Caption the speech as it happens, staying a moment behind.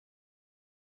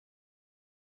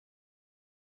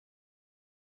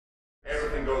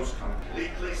everything goes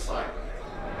completely silent.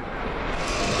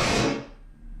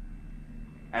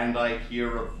 And I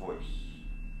hear a voice,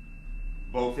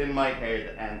 both in my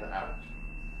head and out.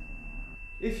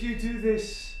 If you do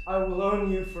this, I will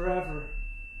own you forever.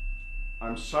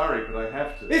 I'm sorry, but I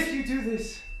have to. If you do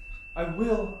this, I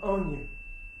will own you.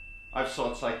 I've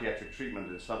sought psychiatric treatment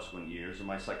in subsequent years, and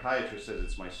my psychiatrist says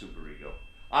it's my superego.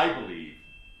 I believe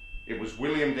it was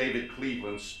William David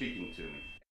Cleveland speaking to me.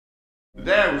 The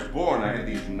day I was born, I had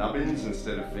these nubbins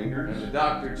instead of fingers. And the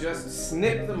doctor just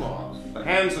snipped them off. The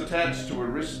hands attached to a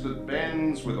wrist that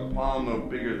bends with a palm no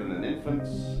bigger than an infant's.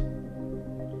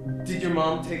 Did your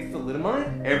mom take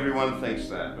thalidomide? Everyone thinks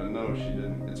that, but no, she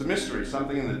didn't. It's a mystery,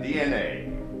 something in the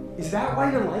DNA. Is that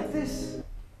why you're like this?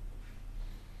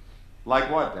 Like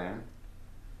what, Dan?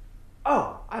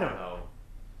 Oh, I don't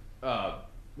know.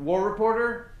 War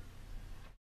reporter?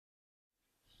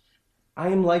 I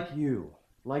am like you,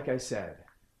 like I said.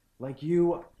 Like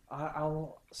you,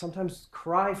 I'll sometimes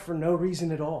cry for no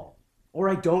reason at all. Or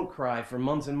I don't cry for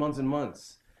months and months and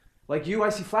months. Like you, I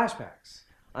see flashbacks.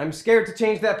 I'm scared to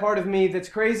change that part of me that's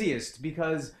craziest,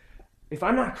 because if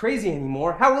I'm not crazy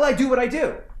anymore, how will I do what I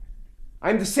do?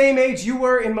 I'm the same age you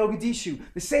were in Mogadishu,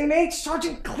 the same age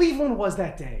Sergeant Cleveland was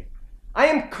that day. I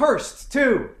am cursed,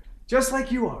 too, just like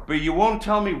you are. But you won't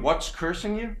tell me what's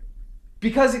cursing you?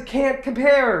 Because it can't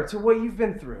compare to what you've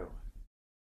been through.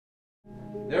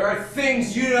 There are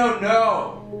things you don't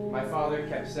know, my father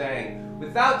kept saying.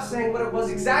 Without saying what it was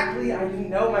exactly, I didn't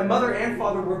know. My mother and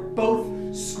father were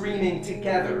both screaming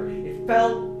together. It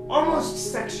felt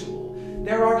almost sexual.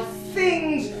 There are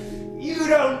things you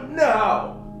don't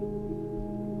know.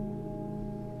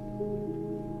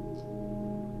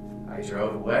 I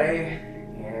drove away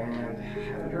and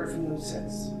haven't heard from them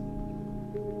since.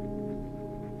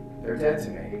 They're dead to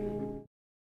me.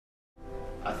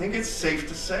 I think it's safe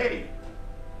to say,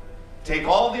 take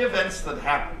all the events that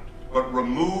happened, but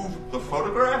remove the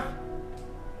photograph,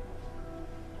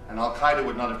 and Al-Qaeda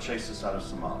would not have chased us out of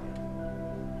Somalia.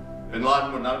 Bin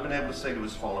Laden would not have been able to say to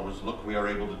his followers, look, we are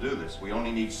able to do this. We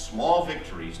only need small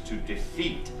victories to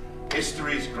defeat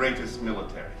history's greatest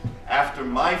military. After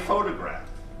my photograph,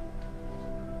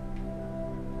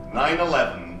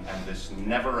 9/11 and this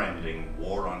never-ending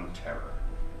war on terror.